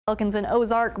Elkins and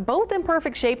Ozark both in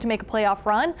perfect shape to make a playoff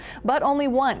run, but only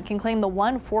one can claim the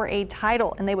 1-4A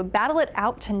title, and they would battle it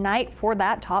out tonight for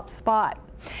that top spot.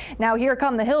 Now here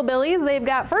come the Hillbillies. They've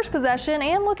got first possession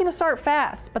and looking to start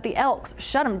fast, but the Elks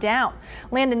shut them down.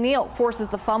 Landon Neal forces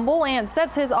the fumble and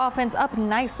sets his offense up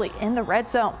nicely in the red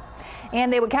zone.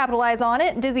 And they would capitalize on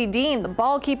it. Dizzy Dean, the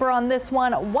ball keeper on this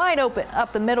one, wide open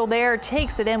up the middle there,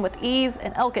 takes it in with ease,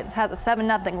 and Elkins has a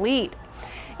 7-0 lead.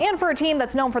 And for a team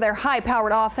that's known for their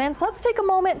high-powered offense, let's take a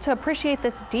moment to appreciate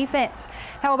this defense.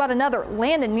 How about another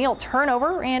Landon Neal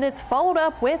turnover, and it's followed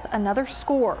up with another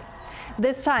score.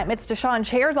 This time it's Deshaun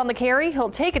Chairs on the carry. He'll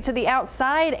take it to the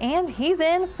outside, and he's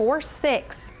in for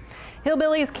 6.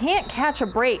 Hillbillies can't catch a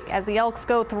break as the Elks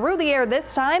go through the air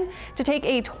this time to take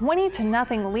a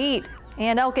 20-0 lead.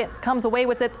 And Elkins comes away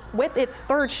with its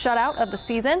third shutout of the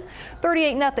season.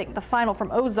 38-0 the final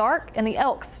from Ozark, and the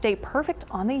Elks stay perfect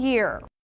on the year.